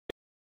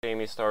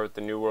Jamie Starr with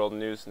the New World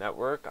News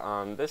Network.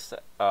 On this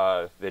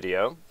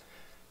video,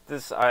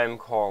 I'm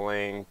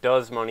calling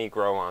Does Money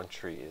Grow on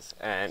Trees?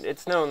 And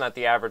it's known that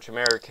the average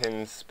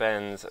American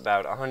spends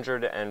about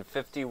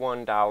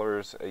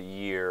 $151 a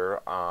year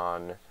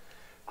on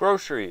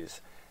groceries.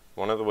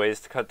 One of the ways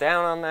to cut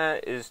down on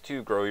that is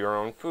to grow your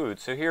own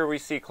food. So here we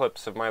see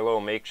clips of my little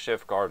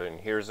makeshift garden.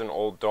 Here's an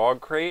old dog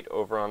crate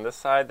over on this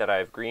side that I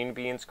have green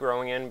beans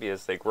growing in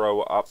because they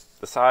grow up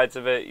the sides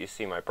of it. You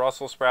see my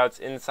Brussels sprouts.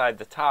 Inside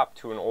the top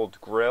to an old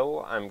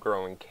grill, I'm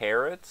growing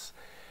carrots.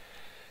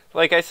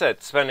 Like I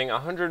said, spending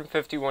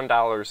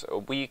 $151 a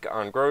week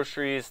on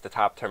groceries. The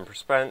top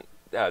 10%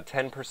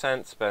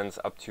 spends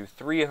up to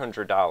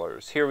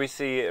 $300. Here we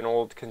see an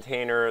old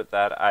container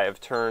that I have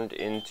turned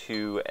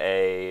into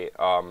a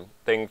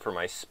thing for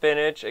my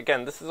spinach.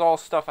 Again, this is all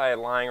stuff I had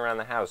lying around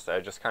the house that I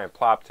just kind of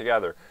plopped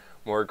together.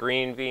 More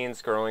green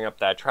beans growing up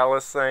that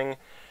trellis thing.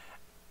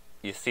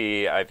 You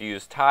see I've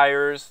used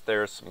tires.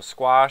 There's some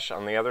squash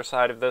on the other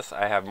side of this.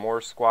 I have more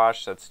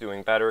squash that's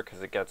doing better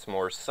because it gets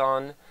more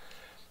sun.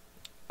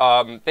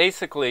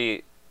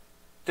 Basically,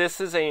 this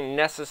is a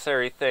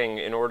necessary thing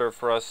in order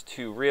for us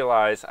to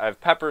realize I've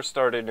pepper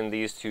started in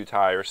these two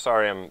tires.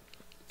 Sorry, I'm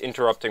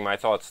interrupting my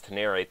thoughts to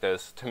narrate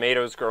this.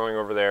 Tomatoes growing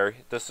over there.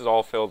 This is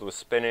all filled with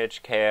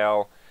spinach,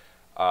 kale,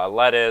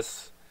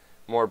 lettuce,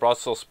 more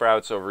Brussels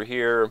sprouts over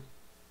here.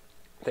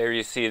 There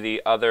you see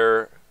the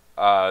other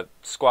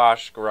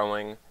squash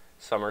growing,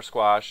 summer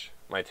squash,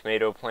 my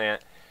tomato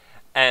plant.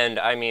 And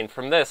I mean,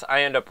 from this,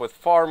 I end up with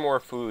far more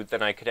food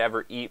than I could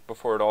ever eat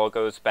before it all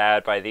goes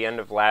bad. By the end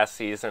of last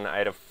season, I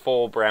had a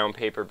full brown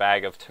paper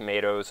bag of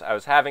tomatoes. I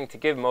was having to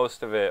give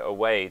most of it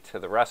away to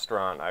the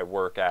restaurant I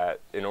work at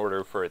in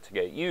order for it to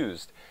get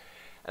used.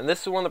 And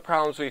this is one of the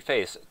problems we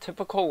face.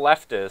 Typical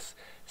leftists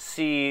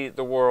see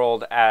the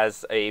world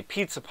as a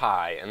pizza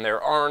pie, and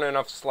there aren't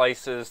enough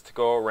slices to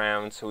go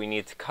around, so we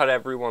need to cut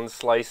everyone's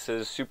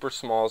slices super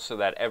small so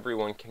that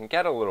everyone can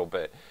get a little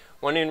bit.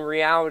 When in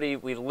reality,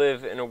 we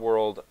live in a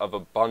world of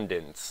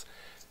abundance.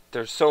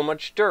 There's so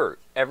much dirt.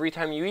 Every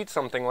time you eat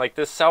something like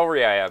this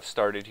celery I have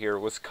started here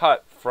was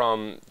cut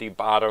from the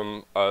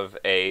bottom of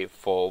a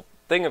full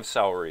thing of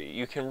celery.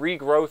 You can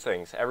regrow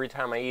things. Every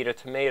time I eat a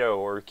tomato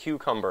or a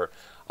cucumber,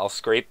 I'll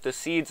scrape the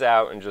seeds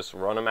out and just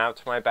run them out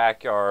to my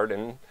backyard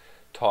and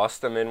toss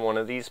them in one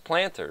of these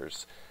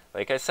planters.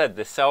 Like I said,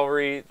 the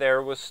celery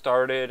there was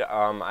started.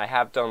 I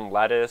have done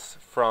lettuce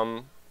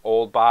from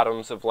old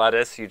bottoms of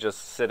lettuce. You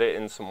just sit it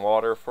in some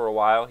water for a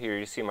while. Here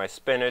you see my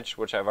spinach,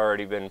 which I've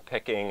already been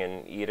picking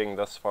and eating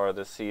thus far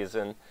this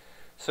season.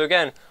 So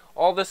again,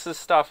 all this is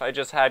stuff I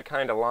just had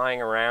kind of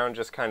lying around,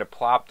 just kind of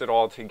plopped it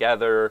all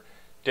together.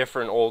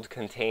 Different old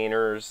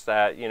containers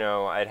that, you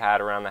know, I'd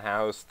had around the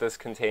house. This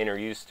container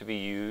used to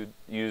be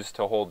used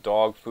to hold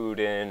dog food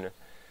in.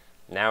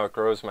 Now it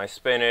grows my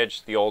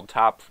spinach. The old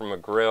top from a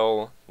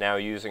grill, now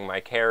using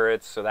my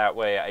carrots, so that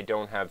way I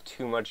don't have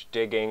too much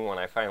digging when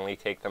I finally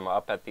take them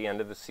up at the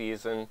end of the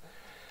season.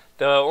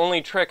 The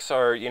only tricks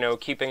are, you know,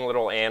 keeping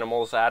little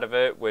animals out of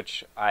it,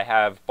 which I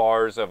have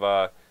bars of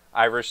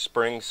Irish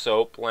Spring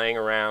soap laying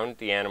around.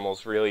 The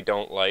animals really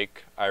don't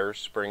like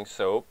Irish Spring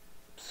soap.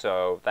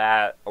 So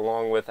that,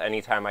 along with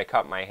anytime I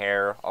cut my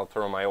hair, I'll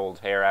throw my old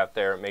hair out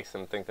there. It makes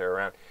them think they're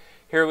around.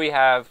 Here we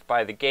have,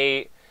 by the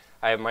gate,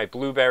 I have my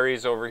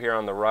blueberries over here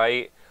on the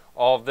right.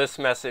 All of this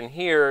mess in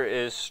here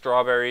is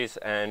strawberries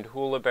and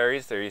hula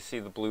berries. There you see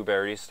the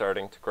blueberries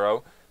starting to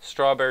grow.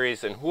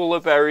 Strawberries and hula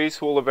berries.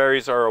 Hula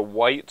berries are a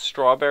white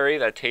strawberry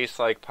that tastes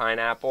like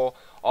pineapple.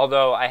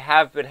 Although I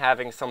have been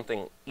having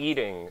something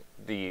eating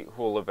the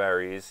hula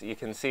berries. You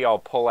can see I'll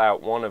pull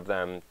out one of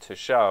them to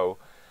show.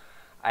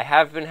 I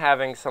have been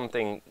having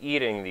something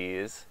eating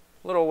these.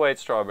 Little white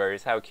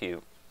strawberries, how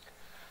cute.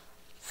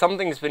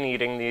 Something's been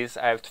eating these.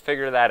 I have to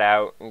figure that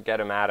out and get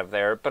them out of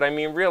there. But I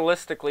mean,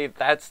 realistically,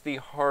 that's the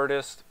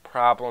hardest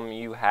problem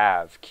you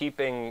have,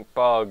 keeping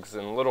bugs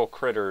and little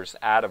critters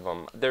out of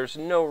them. There's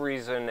no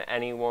reason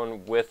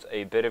anyone with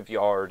a bit of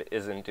yard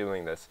isn't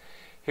doing this.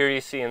 Here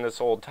you see in this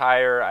old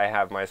tire, I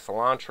have my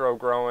cilantro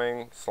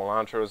growing.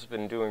 Cilantro's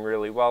been doing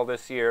really well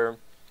this year.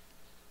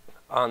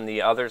 On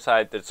the other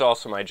side, there's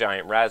also my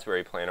giant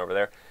raspberry plant over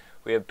there.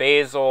 We have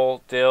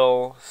basil,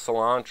 dill,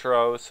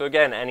 cilantro. So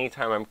again,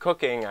 anytime I'm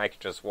cooking, I can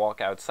just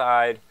walk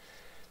outside,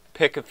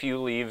 pick a few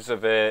leaves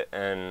of it,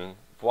 and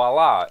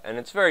voila. And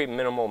it's very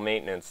minimal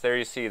maintenance. There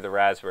you see the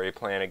raspberry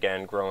plant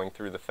again growing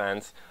through the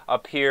fence.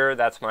 Up here,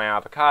 that's my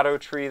avocado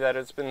tree that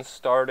has been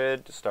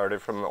started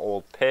from an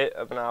old pit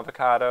of an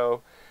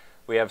avocado.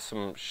 We have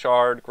some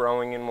chard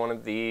growing in one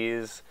of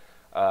these.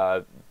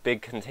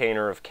 Big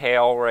container of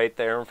kale right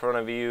there in front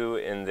of you.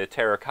 In the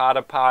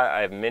terracotta pot,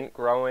 I have mint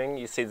growing.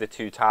 You see the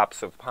two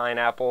tops of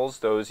pineapples.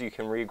 Those you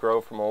can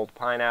regrow from old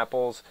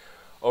pineapples.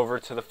 Over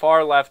to the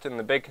far left in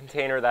the big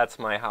container, that's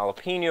my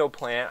jalapeno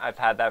plant. I've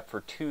had that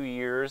for 2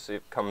 years.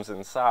 It comes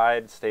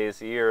inside,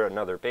 stays a year.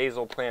 Another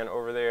basil plant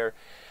over there.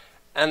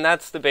 And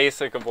that's the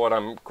basic of what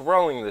I'm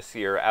growing this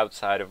year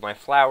outside of my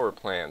flower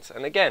plants.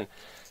 And again,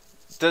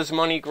 Does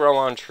money grow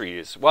on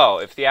trees? Well,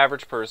 if the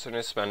average person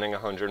is spending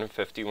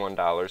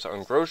 $151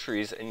 on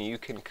groceries and you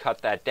can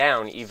cut that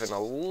down even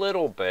a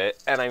little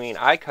bit, and I mean,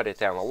 I cut it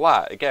down a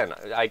lot. Again,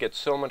 I get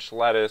so much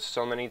lettuce,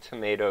 so many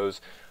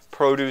tomatoes.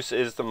 Produce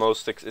is the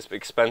most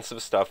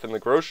expensive stuff in the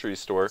grocery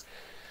store.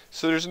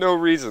 So there's no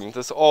reason.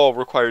 This all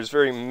requires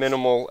very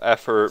minimal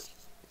effort.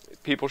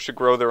 People should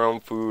grow their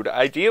own food.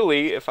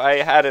 Ideally, if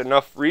I had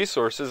enough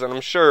resources, and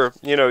I'm sure,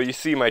 you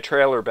see my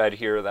trailer bed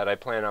here that I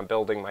plan on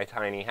building my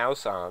tiny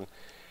house on.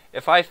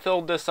 If I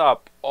filled this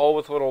up all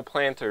with little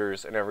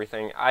planters and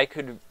everything, I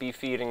could be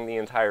feeding the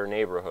entire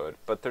neighborhood.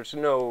 But there's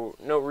no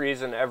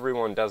reason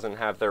everyone doesn't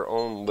have their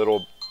own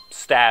little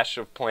stash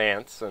of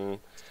plants and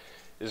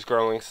is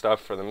growing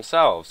stuff for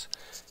themselves.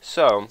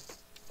 So,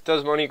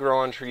 does money grow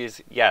on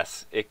trees?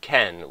 Yes, it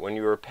can. When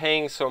you are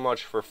paying so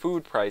much for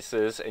food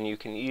prices and you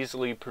can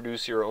easily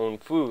produce your own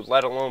food,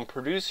 let alone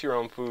produce your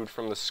own food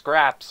from the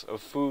scraps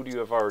of food you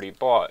have already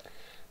bought,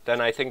 then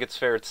I think it's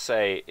fair to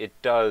say it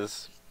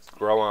does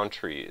grow on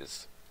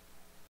trees.